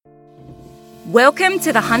Welcome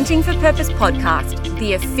to the Hunting for Purpose podcast,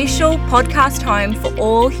 the official podcast home for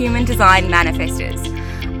all human design manifestors.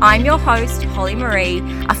 I'm your host, Holly Marie,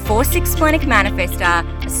 a 4/6 splenic manifestor,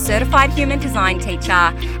 a certified human design teacher,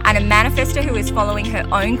 and a manifestor who is following her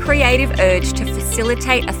own creative urge to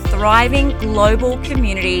facilitate a thriving global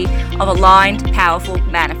community of aligned, powerful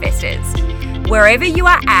manifestors. Wherever you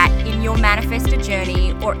are at in your manifestor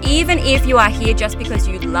journey, or even if you are here just because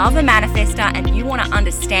you love a manifestor and you want to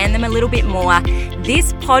understand them a little bit more,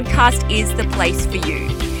 this podcast is the place for you.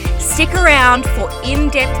 Stick around for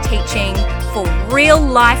in-depth teaching, for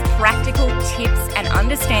real-life practical tips and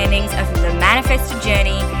understandings of the manifestor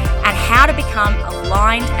journey and how to become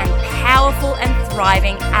aligned and powerful and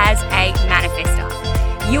thriving as a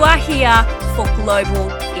manifestor. You are here for global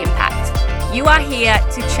impact. You are here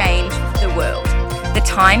to change the world. The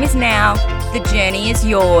time is now. The journey is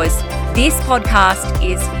yours. This podcast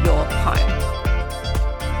is your home.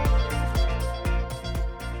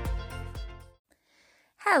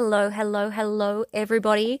 Hello,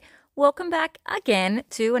 everybody. Welcome back again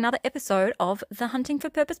to another episode of the Hunting for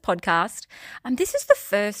Purpose podcast. This is the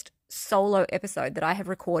first solo episode that I have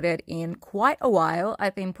recorded in quite a while.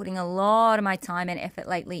 I've been putting a lot of my time and effort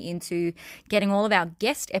lately into getting all of our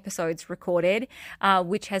guest episodes recorded,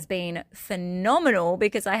 which has been phenomenal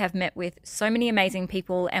because I have met with so many amazing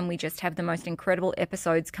people and we just have the most incredible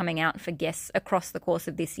episodes coming out for guests across the course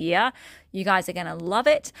of this year. You guys are going to love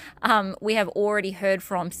it. We have already heard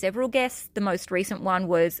from several guests. The most recent one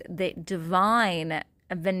was the divine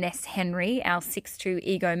Vanessa Henry, our 6/2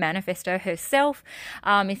 ego manifestor herself.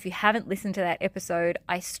 If you haven't listened to that episode,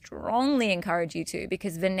 I strongly encourage you to,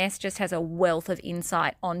 because Vanessa just has a wealth of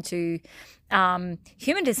insight onto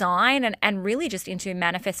human design and really just into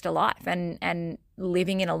manifestor life and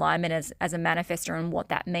living in alignment as a manifestor and what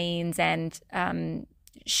that means. And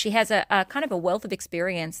she has a kind of a wealth of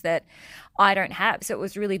experience that I don't have. So it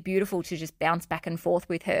was really beautiful to just bounce back and forth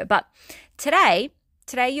with her. But today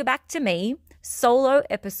you're back to me. Solo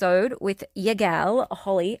episode with your gal,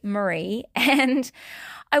 Holly Marie. And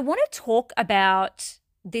I want to talk about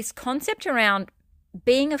this concept around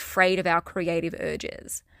being afraid of our creative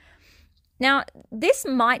urges. Now, this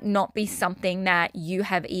might not be something that you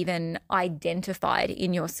have even identified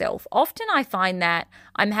in yourself. Often I find that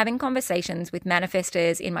I'm having conversations with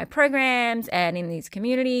manifestors in my programs and in these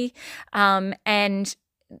community, and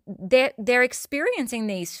they're experiencing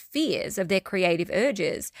these fears of their creative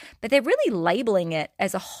urges, but they're really labeling it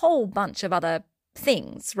as a whole bunch of other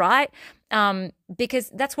things, right? Because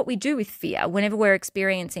that's what we do with fear. Whenever we're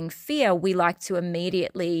experiencing fear, we like to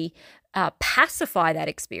immediately pacify that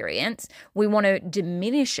experience. We want to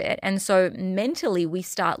diminish it. And so mentally we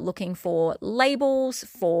start looking for labels,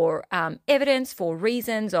 for evidence, for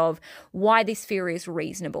reasons of why this fear is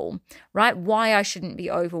reasonable, right? Why I shouldn't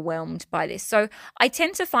be overwhelmed by this. So I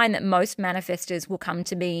tend to find that most manifestors will come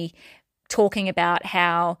to me talking about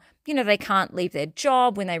how, they can't leave their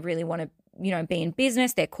job when they really want to be in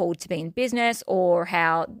business, they're called to be in business, or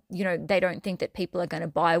how, they don't think that people are going to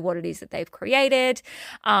buy what it is that they've created,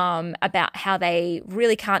 about how they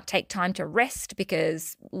really can't take time to rest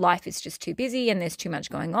because life is just too busy and there's too much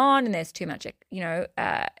going on and there's too much,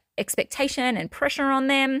 expectation and pressure on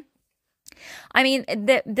them. I mean,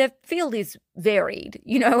 the field is varied,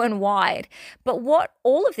 and wide. But what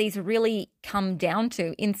all of these really come down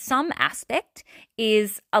to in some aspect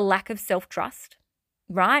is a lack of self-trust.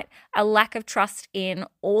 Right? A lack of trust in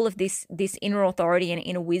all of this inner authority and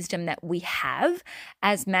inner wisdom that we have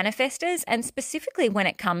as manifestors, and specifically when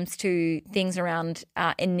it comes to things around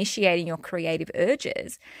initiating your creative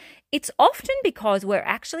urges. It's often because we're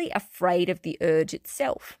actually afraid of the urge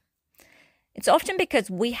itself. It's often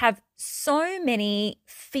because we have so many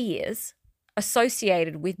fears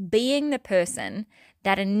associated with being the person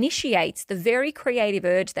that initiates the very creative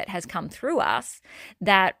urge that has come through us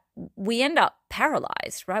that we end up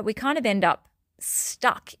paralyzed, right? We kind of end up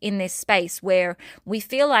stuck in this space where we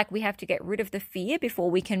feel like we have to get rid of the fear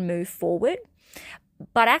before we can move forward.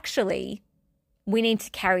 But actually, we need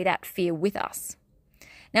to carry that fear with us.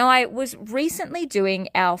 Now, I was recently doing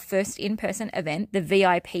our first in-person event, the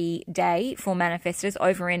VIP day for manifestors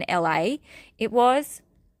over in LA. It was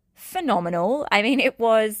phenomenal. I mean, it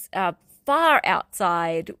was far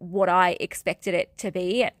outside what I expected it to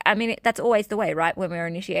be. I mean, that's always the way, right? When we're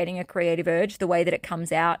initiating a creative urge, the way that it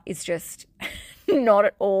comes out is just not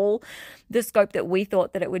at all the scope that we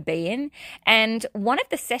thought that it would be in. And one of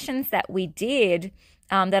the sessions that we did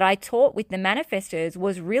that I taught with the manifestors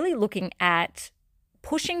was really looking at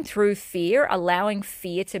pushing through fear, allowing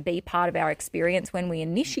fear to be part of our experience when we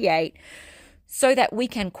initiate so that we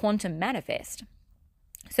can quantum manifest.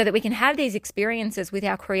 so that we can have these experiences with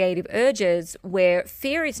our creative urges where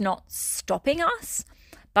fear is not stopping us,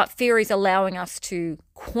 but fear is allowing us to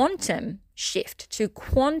quantum shift, to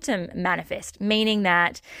quantum manifest, meaning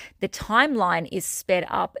that the timeline is sped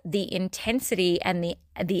up, the intensity and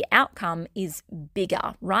the outcome is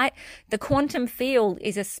bigger, right? The quantum field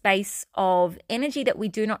is a space of energy that we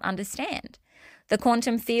do not understand. The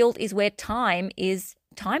quantum field is where time is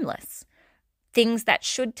timeless. Things that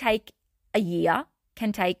should take a year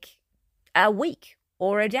can take a week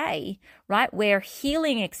or a day, right? Where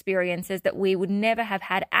healing experiences that we would never have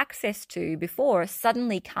had access to before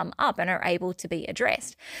suddenly come up and are able to be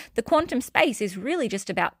addressed. The quantum space is really just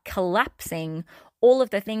about collapsing all of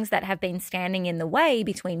the things that have been standing in the way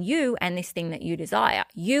between you and this thing that you desire,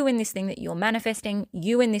 you and this thing that you're manifesting,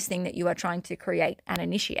 you and this thing that you are trying to create and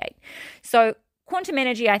initiate. So quantum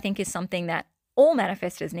energy, I think, is something that all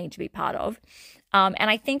manifestors need to be part of. And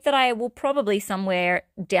I think that I will probably somewhere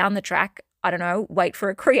down the track, I don't know, wait for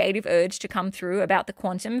a creative urge to come through about the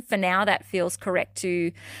quantum. For now, that feels correct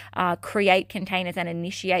to create containers and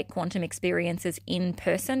initiate quantum experiences in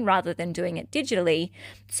person rather than doing it digitally.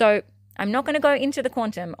 So I'm not going to go into the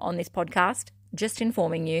quantum on this podcast, just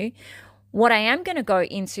informing you. What I am going to go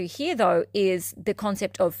into here, though, is the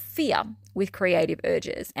concept of fear with creative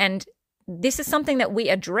urges. And this is something that we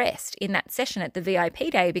addressed in that session at the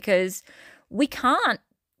VIP day, because we can't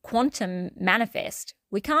quantum manifest.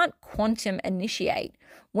 We can't quantum initiate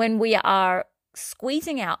when we are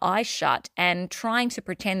squeezing our eyes shut and trying to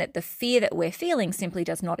pretend that the fear that we're feeling simply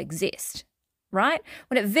does not exist, right?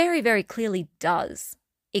 When it very, very clearly does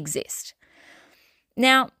exist.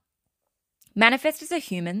 Now, manifestors are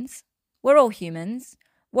humans. We're all humans.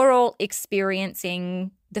 We're all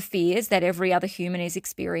experiencing the fears that every other human is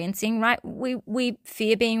experiencing, right? We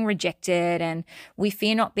fear being rejected, and we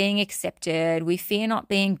fear not being accepted. We fear not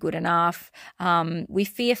being good enough. We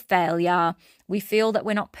fear failure. We feel that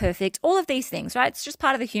we're not perfect. All of these things, right? It's just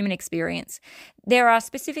part of the human experience. There are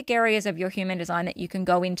specific areas of your human design that you can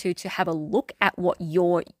go into to have a look at what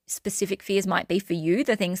your specific fears might be for you,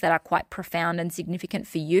 the things that are quite profound and significant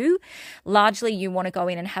for you. Largely, you want to go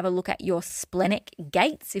in and have a look at your splenic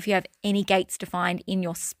gates. If you have any gates defined in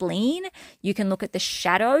your spleen, you can look at the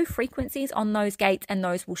shadow frequencies on those gates, and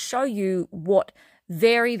those will show you what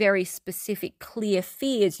very, very specific, clear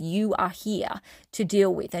fears you are here to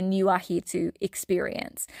deal with and you are here to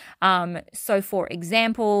experience. So for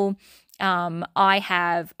example, I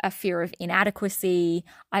have a fear of inadequacy.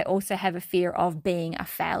 I also have a fear of being a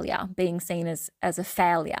failure, being seen as a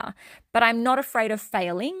failure. But I'm not afraid of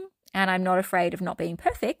failing, and I'm not afraid of not being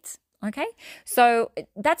perfect. Okay, so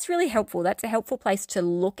that's really helpful. That's a helpful place to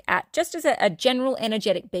look at, just as a general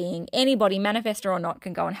energetic being. Anybody, manifestor or not,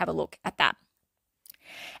 can go and have a look at that.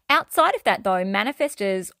 Outside of that, though,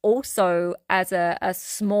 manifestors also, as a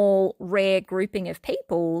small, rare grouping of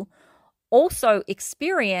people, also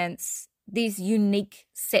experience these unique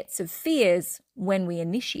sets of fears when we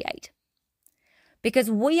initiate.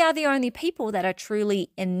 Because we are the only people that are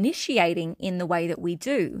truly initiating in the way that we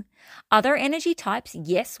do. Other energy types,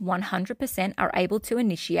 yes, 100% are able to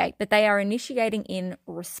initiate, but they are initiating in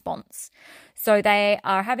response. So they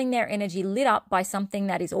are having their energy lit up by something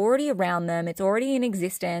that is already around them. It's already in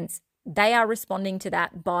existence. They are responding to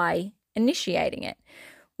that by initiating it.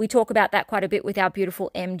 We talk about that quite a bit with our beautiful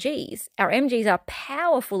MGs. Our MGs are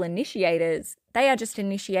powerful initiators. They are just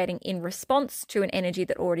initiating in response to an energy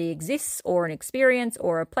that already exists, or an experience,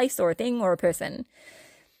 or a place, or a thing, or a person.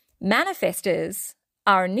 Manifestors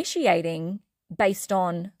are initiating based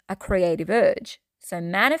on a creative urge. So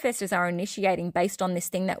manifestors are initiating based on this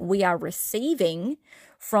thing that we are receiving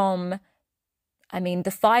from,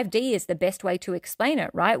 the 5D is the best way to explain it,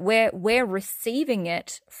 right? We're receiving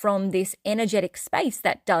it from this energetic space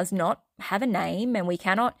that does not have a name, and we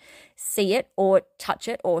cannot see it or touch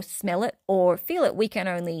it or smell it or feel it. We can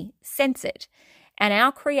only sense it. And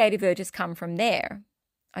our creative urges come from there.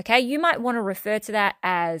 Okay, you might want to refer to that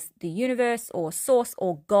as the universe or source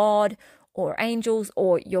or God or angels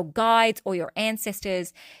or your guides or your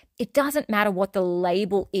ancestors. It doesn't matter what the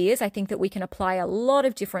label is. I think that we can apply a lot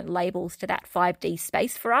of different labels to that 5D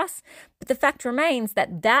space for us. But the fact remains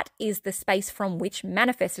that that is the space from which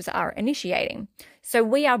manifestors are initiating. So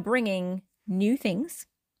we are bringing new things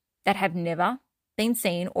that have never been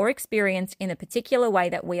seen or experienced in a particular way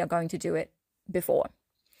that we are going to do it before.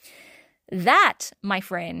 That, my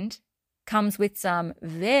friend, comes with some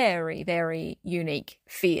very, very unique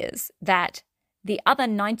fears that the other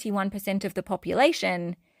 91% of the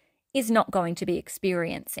population is not going to be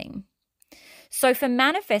experiencing. So for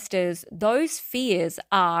manifestors, those fears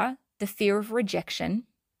are the fear of rejection,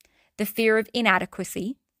 the fear of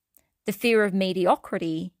inadequacy, the the fear of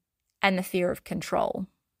mediocrity, and the fear of control.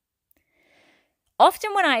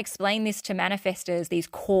 Often when I explain this to manifestors, these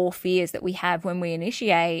core fears that we have when we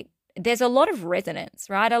initiate, there's a lot of resonance,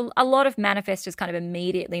 right? A lot of manifestors kind of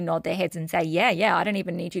immediately nod their heads and say, yeah, I don't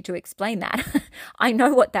even need you to explain that. I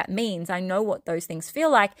know what that means. I know what those things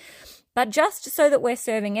feel like. But just so that we're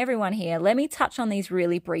serving everyone here, let me touch on these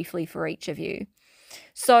really briefly for each of you.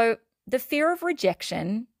 So the fear of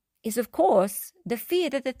rejection is, of course, the fear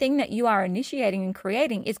that the thing that you are initiating and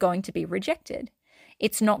creating is going to be rejected.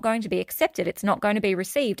 It's not going to be accepted. It's not going to be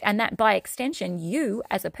received. And that by extension, you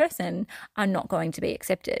as a person are not going to be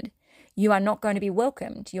accepted. You are not going to be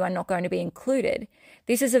welcomed. You are not going to be included.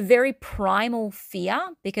 This is a very primal fear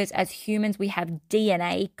because as humans, we have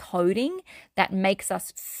DNA coding that makes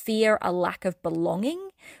us fear a lack of belonging.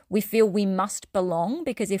 We feel we must belong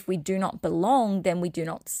because if we do not belong, then we do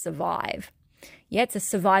not survive. Yeah, it's a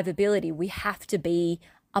survivability. We have to be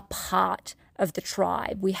a part of the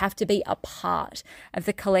tribe. We have to be a part of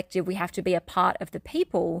the collective. We have to be a part of the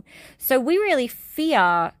people. So we really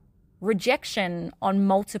fear rejection on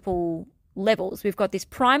multiple levels. We've got this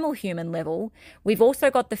primal human level. We've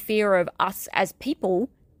also got the fear of us as people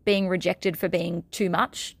being rejected for being too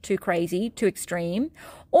much, too crazy, too extreme.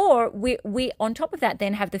 Or we on top of that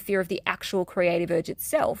then have the fear of the actual creative urge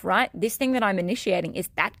itself, right? This thing that I'm initiating, is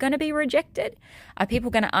that going to be rejected? Are people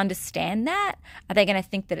going to understand that? Are they going to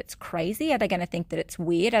think that it's crazy? Are they going to think that it's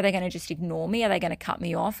weird? Are they going to just ignore me? Are they going to cut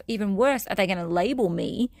me off? Even worse, are they going to label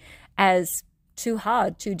me as too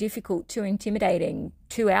hard, too difficult, too intimidating,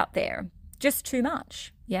 too out there, just too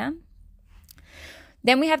much, yeah?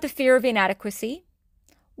 Then we have the fear of inadequacy.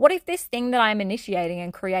 What if this thing that I'm initiating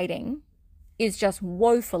and creating is just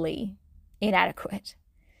woefully inadequate?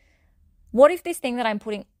 What if this thing that I'm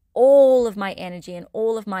putting all of my energy and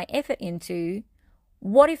all of my effort into,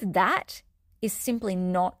 what if that is simply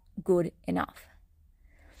not good enough?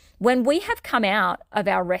 When we have come out of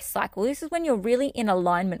our rest cycle, this is when you're really in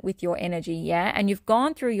alignment with your energy, yeah? And you've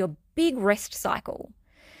gone through your big rest cycle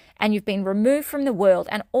and you've been removed from the world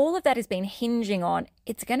and all of that has been hinging on,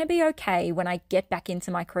 it's going to be okay when I get back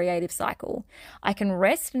into my creative cycle. I can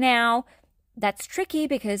rest now. That's tricky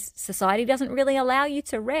because society doesn't really allow you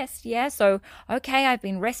to rest, yeah? So, okay, I've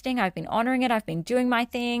been resting, I've been honoring it, I've been doing my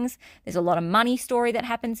things. There's a lot of money story that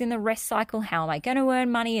happens in the rest cycle. How am I going to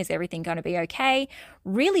earn money? Is everything going to be okay?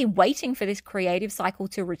 Really waiting for this creative cycle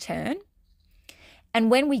to return.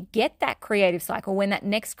 And when we get that creative cycle, when that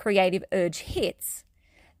next creative urge hits,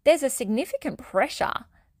 there's a significant pressure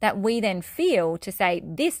that we then feel to say,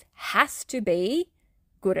 this has to be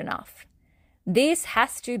good enough. This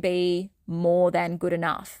has to be more than good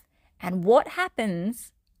enough. And what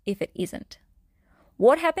happens if it isn't?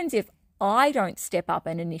 What happens if I don't step up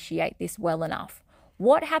and initiate this well enough?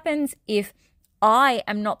 What happens if I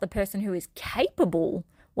am not the person who is capable?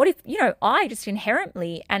 What if, I just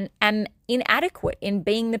inherently am inadequate in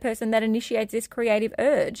being the person that initiates this creative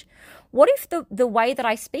urge? What if the way that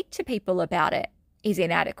I speak to people about it is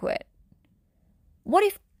inadequate? What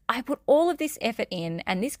if I put all of this effort in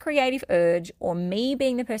and this creative urge, or me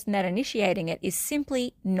being the person that initiating it, is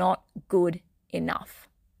simply not good enough?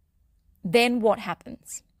 Then what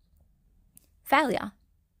happens? Failure.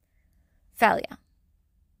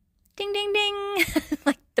 Ding, ding, ding.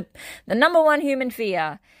 Like the number one human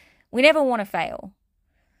fear. We never want to fail.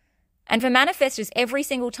 And for manifestors, every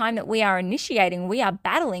single time that we are initiating, we are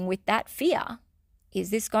battling with that fear. Is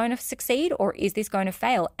this going to succeed or is this going to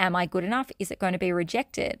fail? Am I good enough? Is it going to be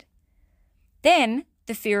rejected? Then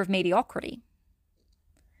the fear of mediocrity.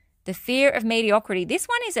 The fear of mediocrity. This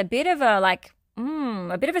one is a bit of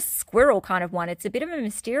a bit of a squirrel kind of one. It's a bit of a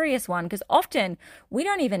mysterious one because often we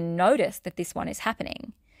don't even notice that this one is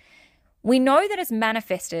happening. We know that as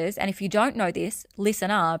manifestors, and if you don't know this,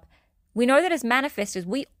 listen up. We know that as manifestors,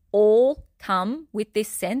 we all come with this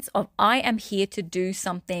sense of, I am here to do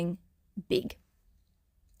something big.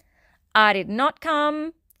 I did not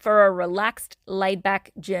come for a relaxed,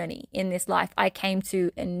 laid-back journey in this life. I came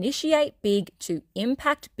to initiate big, to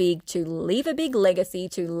impact big, to leave a big legacy,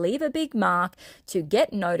 to leave a big mark, to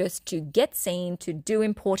get noticed, to get seen, to do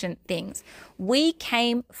important things. We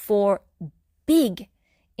came for big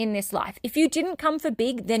in this life. If you didn't come for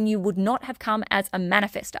big, then you would not have come as a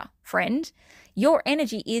manifestor, friend. Your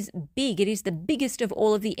energy is big. It is the biggest of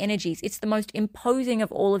all of the energies. It's the most imposing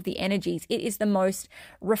of all of the energies. It is the most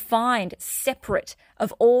refined, separate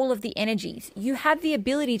of all of the energies. You have the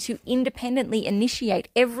ability to independently initiate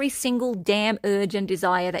every single damn urge and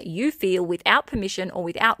desire that you feel without permission or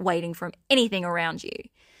without waiting from anything around you.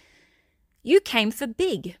 You came for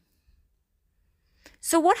big.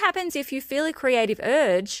 So what happens if you feel a creative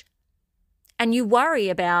urge and you worry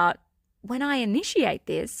about when I initiate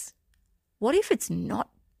this, what if it's not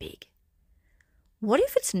big? What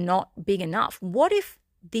if it's not big enough? What if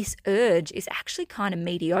this urge is actually kind of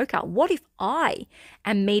mediocre? What if I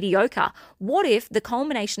am mediocre? What if the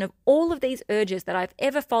culmination of all of these urges that I've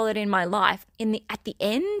ever followed in my life at the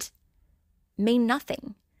end mean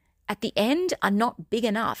nothing? At the end are not big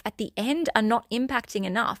enough? At the end are not impacting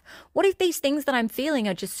enough? What if these things that I'm feeling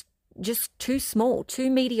are just too small,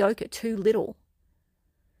 too mediocre, too little?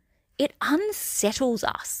 It unsettles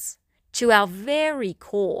us to our very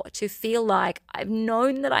core to feel like I've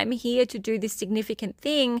known that I'm here to do this significant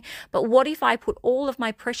thing, but what if I put all of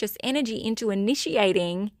my precious energy into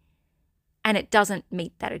initiating and it doesn't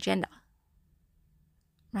meet that agenda?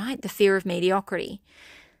 Right? The fear of mediocrity.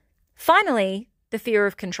 Finally, the fear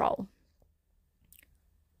of control.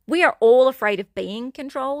 We are all afraid of being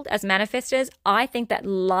controlled as manifestors. I think that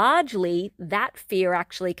largely that fear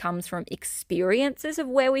actually comes from experiences of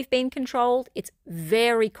where we've been controlled. It's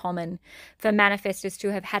very common for manifestors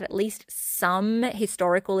to have had at least some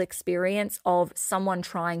historical experience of someone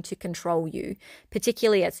trying to control you,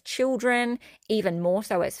 particularly as children, even more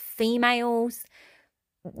so as females.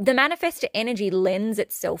 The manifestor energy lends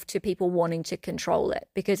itself to people wanting to control it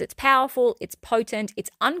because it's powerful, it's potent,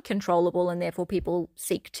 it's uncontrollable, and therefore people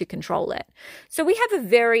seek to control it. So we have a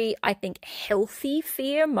very, I think, healthy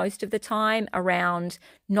fear most of the time around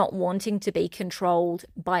not wanting to be controlled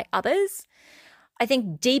by others. I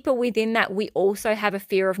think deeper within that, we also have a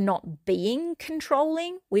fear of not being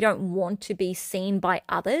controlling. We don't want to be seen by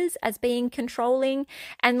others as being controlling.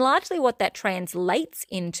 And largely what that translates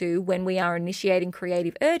into when we are initiating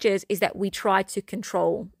creative urges is that we try to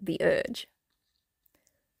control the urge.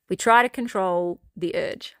 We try to control the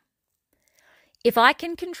urge. If I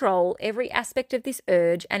can control every aspect of this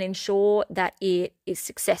urge and ensure that it is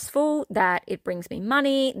successful, that it brings me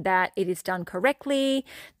money, that it is done correctly,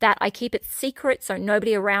 that I keep it secret so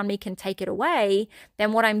nobody around me can take it away,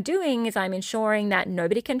 then what I'm doing is I'm ensuring that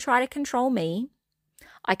nobody can try to control me.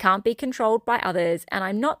 I can't be controlled by others, and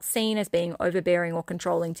I'm not seen as being overbearing or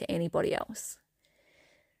controlling to anybody else.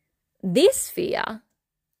 This fear,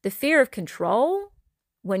 the fear of control,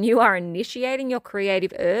 when you are initiating your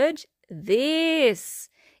creative urge, this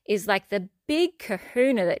is like the big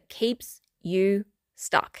kahuna that keeps you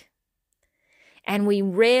stuck. And we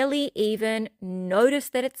rarely even notice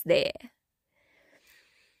that it's there.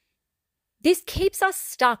 This keeps us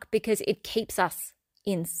stuck because it keeps us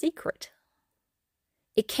in secret.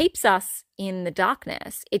 It keeps us in the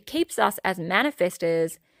darkness. It keeps us as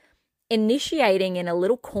manifestors initiating in a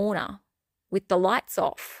little corner with the lights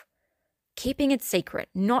off, keeping it secret,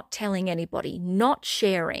 not telling anybody, not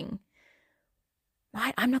sharing.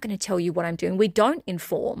 Right? I'm not going to tell you what I'm doing. We don't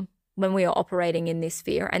inform when we are operating in this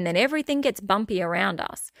fear, and then everything gets bumpy around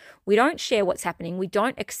us. We don't share what's happening. We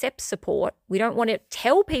don't accept support. We don't want to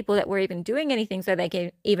tell people that we're even doing anything so they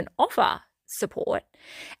can even offer support.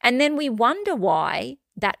 And then we wonder why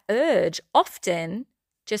that urge often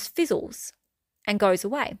just fizzles and goes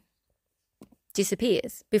away,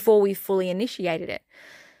 disappears before we've fully initiated it.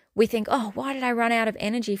 We think, oh, why did I run out of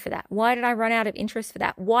energy for that? Why did I run out of interest for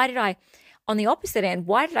that? On the opposite end,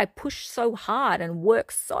 why did I push so hard and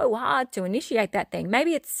work so hard to initiate that thing?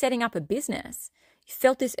 Maybe it's setting up a business. You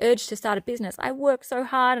felt this urge to start a business. I worked so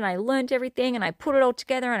hard and I learned everything and I put it all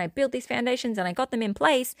together and I built these foundations and I got them in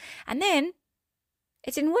place, and then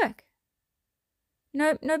it didn't work.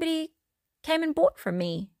 Nobody came and bought from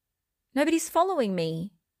me. Nobody's following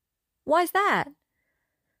me. Why is that?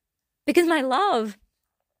 Because my love,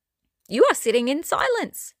 you are sitting in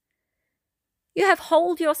silence. You have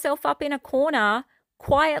holed yourself up in a corner,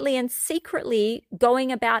 quietly and secretly going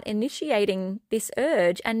about initiating this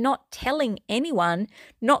urge and not telling anyone,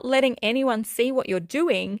 not letting anyone see what you're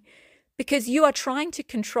doing, because you are trying to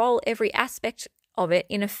control every aspect of it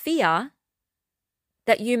in a fear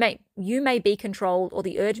that you may be controlled, or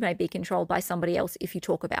the urge may be controlled by somebody else if you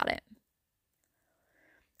talk about it.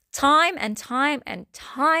 Time and time and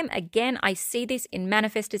time again, I see this in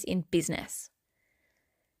manifestors in business.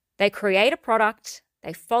 They create a product,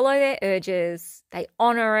 they follow their urges, they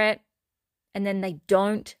honor it, and then they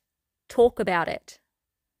don't talk about it.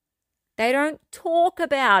 They don't talk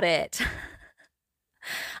about it.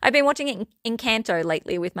 I've been watching Encanto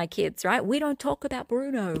lately with my kids, right? We don't talk about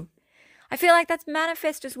Bruno. I feel like that's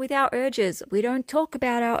manifestors with our urges. We don't talk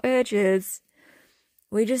about our urges.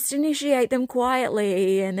 We just initiate them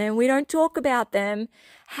quietly and then we don't talk about them.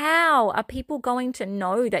 How are people going to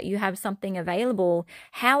know that you have something available?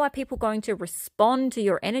 How are people going to respond to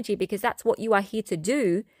your energy? Because that's what you are here to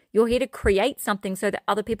do. You're here to create something so that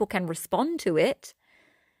other people can respond to it.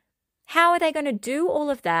 How are they going to do all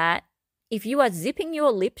of that if you are zipping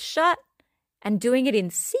your lips shut and doing it in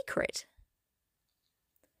secret.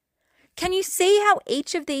 Can you see how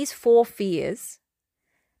each of these 4 fears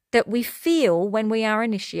that we feel when we are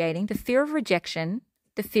initiating, the fear of rejection,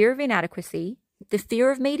 the fear of inadequacy, the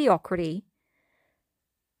fear of mediocrity,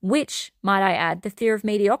 which, might I add, the fear of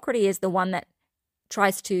mediocrity is the one that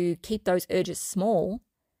tries to keep those urges small.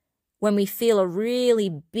 When we feel a really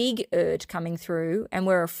big urge coming through and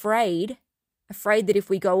we're afraid that if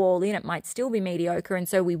we go all in, it might still be mediocre, and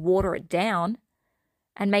so we water it down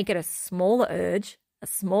and make it a smaller urge, a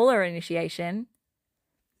smaller initiation.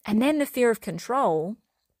 And then the fear of control.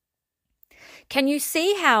 Can you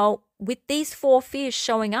see how with these 4 fears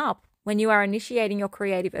showing up when you are initiating your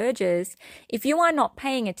creative urges, if you are not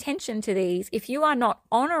paying attention to these, if you are not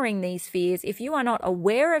honoring these fears, if you are not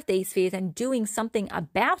aware of these fears and doing something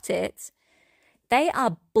about it, they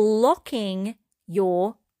are blocking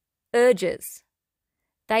your urges.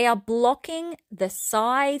 They are blocking the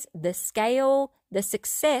size, the scale, the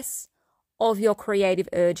success of your creative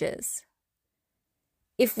urges.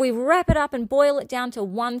 If we wrap it up and boil it down to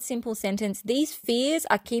one simple sentence, these fears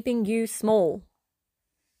are keeping you small.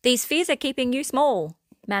 These fears are keeping you small,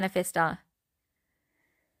 manifester.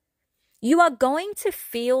 You are going to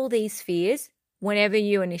feel these fears whenever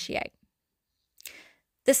you initiate.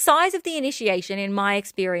 The size of the initiation, in my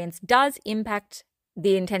experience, does impact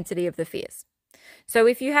the intensity of the fears. So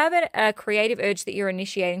if you have a creative urge that you're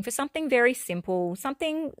initiating for something very simple,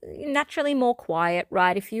 something naturally more quiet,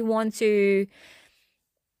 right? If you want to,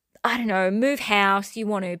 move house, you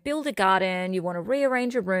want to build a garden, you want to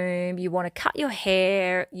rearrange a room, you want to cut your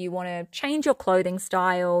hair, you want to change your clothing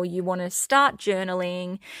style, you want to start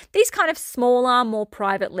journaling, these kind of smaller, more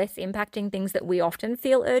private, less impacting things that we often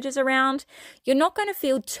feel urges around, you're not going to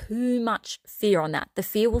feel too much fear on that. The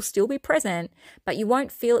fear will still be present, but you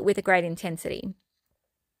won't feel it with a great intensity.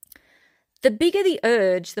 The bigger the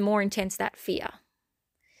urge, the more intense that fear.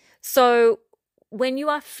 So when you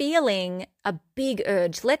are feeling a big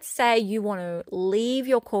urge, let's say you want to leave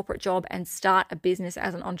your corporate job and start a business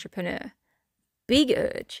as an entrepreneur. Big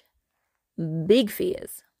urge, big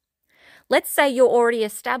fears. Let's say you're already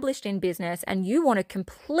established in business and you want to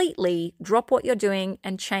completely drop what you're doing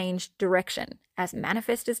and change direction, as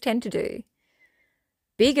manifestors tend to do.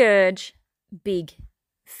 Big urge, big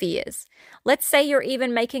fears. Let's say you're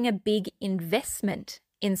even making a big investment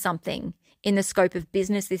in something. In the scope of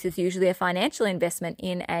business, this is usually a financial investment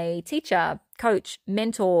in a teacher, coach,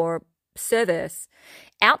 mentor, service.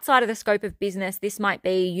 Outside of the scope of business, this might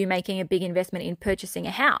be you making a big investment in purchasing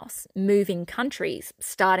a house, moving countries,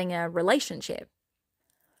 starting a relationship.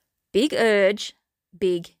 Big urge,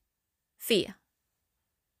 big fear.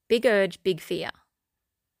 Big urge, big fear.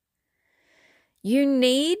 You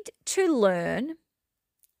need to learn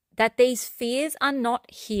that these fears are not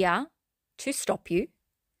here to stop you.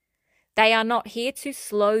 They are not here to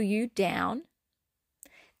slow you down.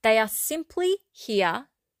 They are simply here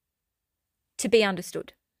to be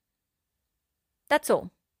understood. That's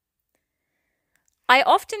all. I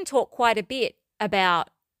often talk quite a bit about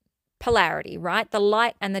polarity, right? The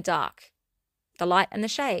light and the dark, the light and the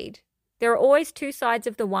shade. There are always 2 sides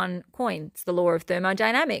of the one coin. It's the law of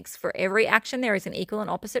thermodynamics. For every action, there is an equal and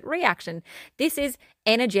opposite reaction. This is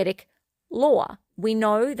energetic law. We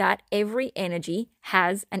know that every energy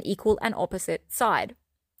has an equal and opposite side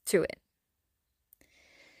to it.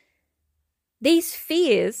 These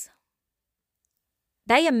fears,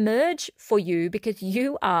 they emerge for you because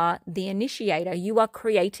you are the initiator. You are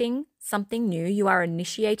creating something new. You are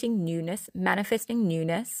initiating newness, manifesting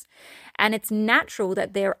newness. And it's natural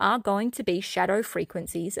that there are going to be shadow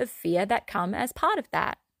frequencies of fear that come as part of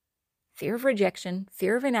that. Fear of rejection,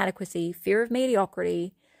 fear of inadequacy, fear of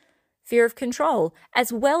mediocrity, fear of control,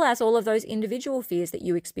 as well as all of those individual fears that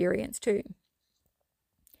you experience too.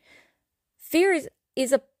 Fear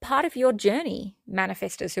is a part of your journey,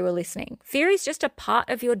 manifestors who are listening. Fear is just a part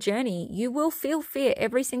of your journey. You will feel fear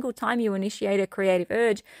every single time you initiate a creative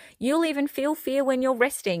urge. You'll even feel fear when you're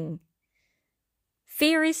resting.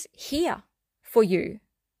 Fear is here for you.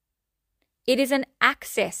 It is an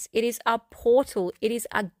access. It is a portal. It is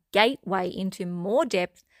a gateway into more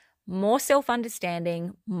depth, more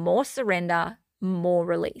self-understanding, more surrender, more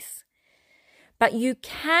release. But you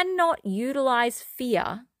cannot utilize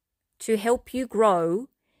fear to help you grow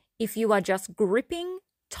if you are just gripping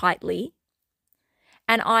tightly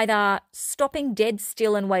and either stopping dead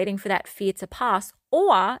still and waiting for that fear to pass,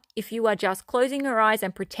 or if you are just closing your eyes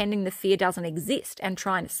and pretending the fear doesn't exist and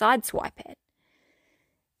trying to sideswipe it.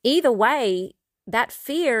 Either way, that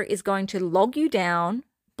fear is going to log you down,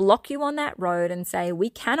 block you on that road and say, we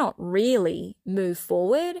cannot really move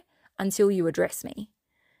forward until you address me.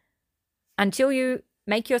 Until you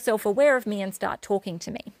Make yourself aware of me and start talking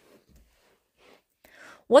to me.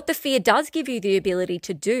 What the fear does give you the ability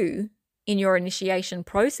to do in your initiation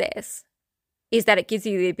process is that it gives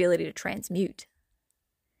you the ability to transmute.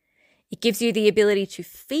 It gives you the ability to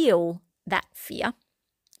feel that fear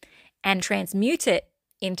and transmute it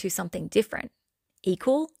into something different,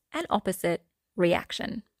 equal and opposite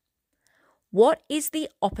reaction. What is the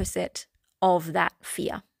opposite of that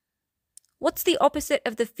fear? What's the opposite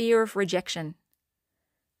of the fear of rejection?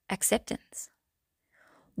 Acceptance.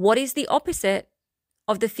 What is the opposite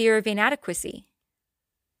of the fear of inadequacy?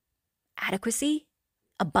 Adequacy,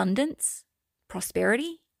 abundance,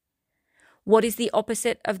 prosperity. What is the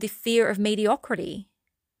opposite of the fear of mediocrity?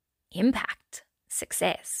 Impact,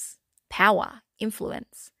 success, power,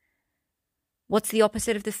 influence. What's the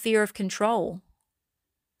opposite of the fear of control?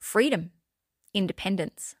 Freedom,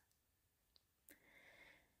 independence.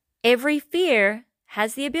 Every fear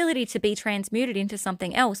has the ability to be transmuted into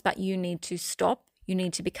something else, but you need to stop, you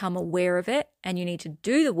need to become aware of it, and you need to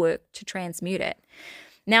do the work to transmute it.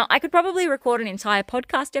 Now, I could probably record an entire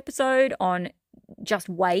podcast episode on just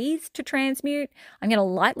ways to transmute. I'm going to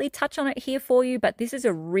lightly touch on it here for you, but this is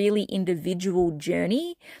a really individual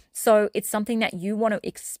journey. So it's something that you want to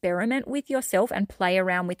experiment with yourself and play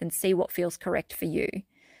around with and see what feels correct for you.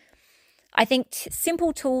 I think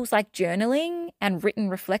simple tools like journaling and written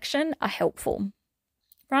reflection are helpful,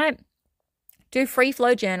 right? Do free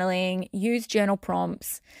flow journaling, use journal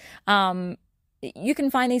prompts. You can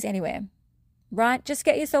find these anywhere, right? Just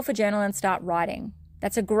get yourself a journal and start writing.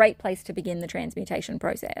 That's a great place to begin the transmutation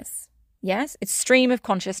process. Yes, it's stream of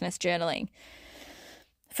consciousness journaling.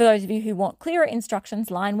 For those of you who want clearer instructions,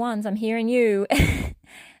 line ones, I'm hearing you.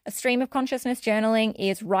 A stream of consciousness journaling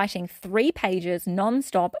is writing 3 pages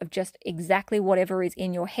non-stop of just exactly whatever is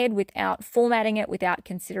in your head without formatting it, without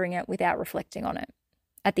considering it, without reflecting on it.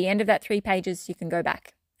 At the end of that 3 pages, you can go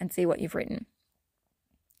back and see what you've written.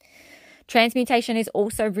 Transmutation is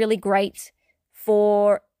also really great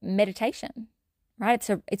for meditation, right?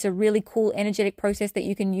 It's a really cool energetic process that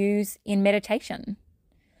you can use in meditation.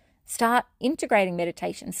 Start integrating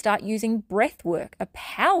meditation. Start using breath work, a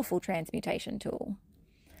powerful transmutation tool.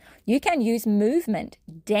 You can use movement,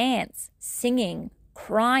 dance, singing,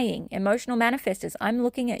 crying, emotional manifestors. I'm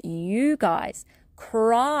looking at you guys.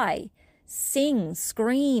 Cry, sing,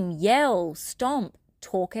 scream, yell, stomp,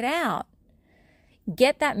 talk it out.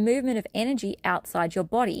 Get that movement of energy outside your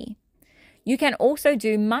body. You can also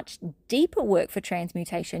do much deeper work for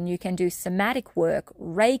transmutation. You can do somatic work,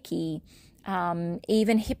 Reiki,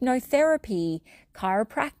 even hypnotherapy,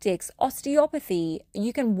 chiropractics, osteopathy.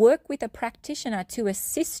 You can work with a practitioner to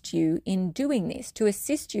assist you in doing this, to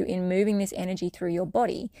assist you in moving this energy through your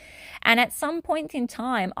body. And at some point in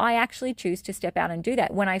time, I actually choose to step out and do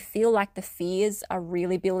that. When I feel like the fears are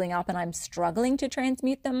really building up and I'm struggling to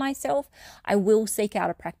transmute them myself, I will seek out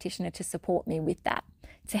a practitioner to support me with that,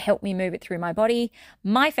 to help me move it through my body.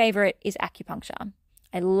 My favorite is acupuncture.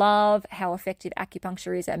 I love how effective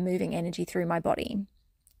acupuncture is at moving energy through my body.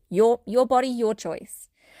 Your body, your choice,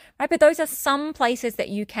 right? But those are some places that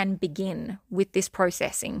you can begin with this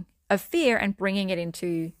processing of fear and bringing it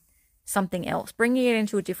into something else, bringing it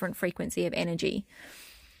into a different frequency of energy.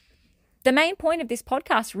 The main point of this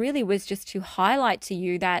podcast really was just to highlight to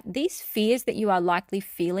you that these fears that you are likely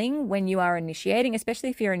feeling when you are initiating, especially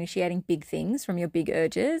if you're initiating big things from your big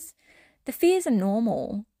urges, the fears are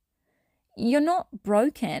normal. You're not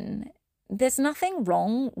broken. There's nothing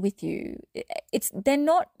wrong with you. They're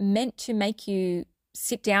not meant to make you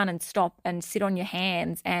sit down and stop and sit on your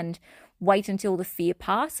hands and wait until the fear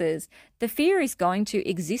passes. The fear is going to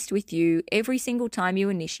exist with you every single time you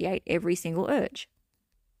initiate every single urge.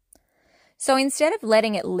 So instead of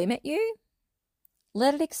letting it limit you,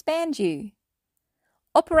 let it expand you.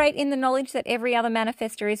 Operate in the knowledge that every other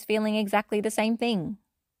manifestor is feeling exactly the same thing.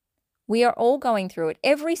 We are all going through it.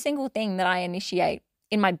 Every single thing that I initiate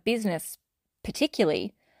in my business,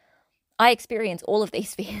 particularly, I experience all of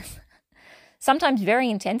these fears, sometimes very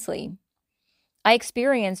intensely. I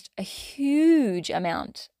experienced a huge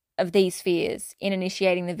amount of these fears in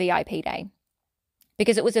initiating the VIP day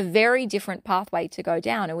because it was a very different pathway to go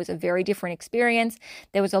down. It was a very different experience.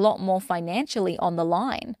 There was a lot more financially on the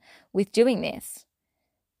line with doing this.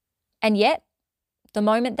 And yet, the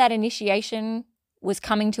moment that initiation was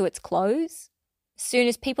coming to its close, as soon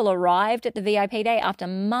as people arrived at the VIP day after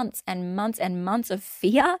months and months and months of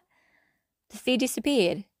fear, the fear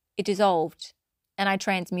disappeared. It dissolved, and I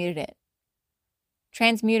transmuted it.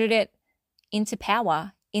 Transmuted it into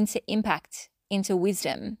power, into impact, into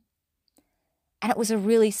wisdom. And it was a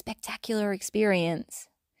really spectacular experience.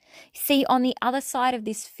 See, on the other side of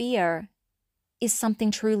this fear is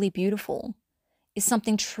something truly beautiful. is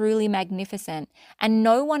something truly magnificent. And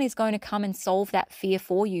no one is going to come and solve that fear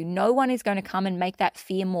for you. No one is going to come and make that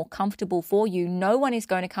fear more comfortable for you. No one is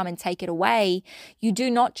going to come and take it away. You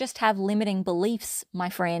do not just have limiting beliefs, my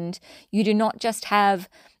friend. You do not just have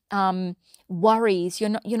worries. You're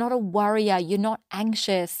not a worrier. You're not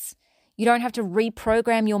anxious. You don't have to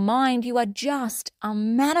reprogram your mind. You are just a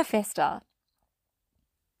manifester.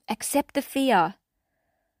 Accept the fear.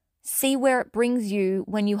 See where it brings you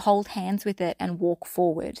when you hold hands with it and walk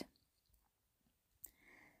forward.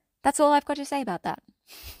 That's all I've got to say about that.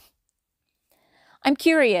 I'm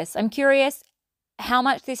curious how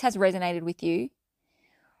much this has resonated with you,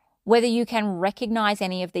 whether you can recognize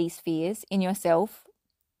any of these fears in yourself.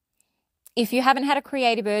 If you haven't had a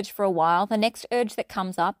creative urge for a while, the next urge that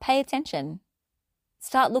comes up, pay attention.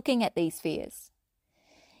 Start looking at these fears.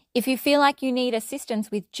 If you feel like you need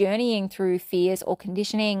assistance with journeying through fears or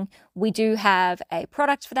conditioning, we do have a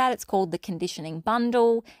product for that. It's called the Conditioning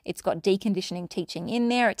Bundle. It's got deconditioning teaching in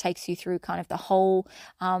there. It takes you through kind of the whole,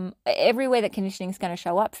 everywhere that conditioning is going to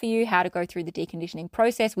show up for you, how to go through the deconditioning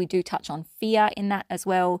process. We do touch on fear in that as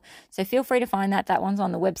well. So feel free to find that. That one's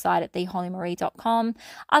on the website at thehollymarie.com.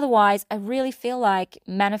 Otherwise, I really feel like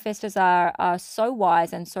manifestors are so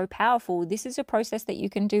wise and so powerful. This is a process that you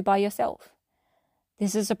can do by yourself.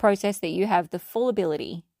 This is a process that you have the full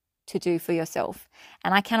ability to do for yourself.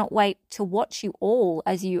 And I cannot wait to watch you all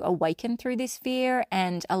as you awaken through this fear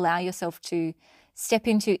and allow yourself to step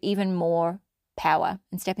into even more power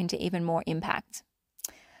and step into even more impact.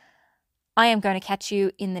 I am going to catch you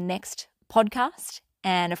in the next podcast.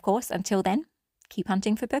 And of course, until then, keep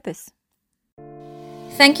hunting for purpose.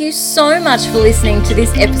 Thank you so much for listening to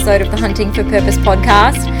this episode of the Hunting for Purpose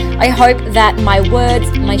podcast. I hope that my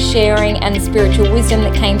words, my sharing, and the spiritual wisdom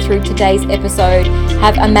that came through today's episode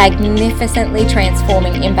have a magnificently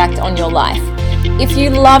transforming impact on your life. If you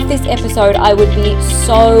love this episode, I would be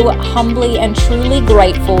so humbly and truly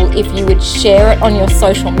grateful if you would share it on your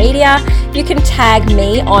social media. You can tag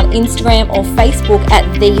me on Instagram or Facebook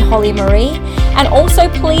at The Holly Marie. And also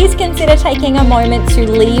please consider taking a moment to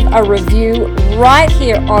leave a review right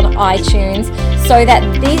here on iTunes so that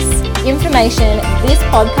this information, this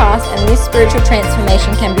podcast, and this spiritual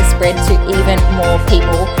transformation can be spread to even more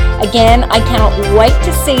people. Again, I cannot wait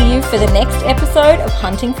to see you for the next episode of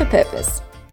Hunting for Purpose.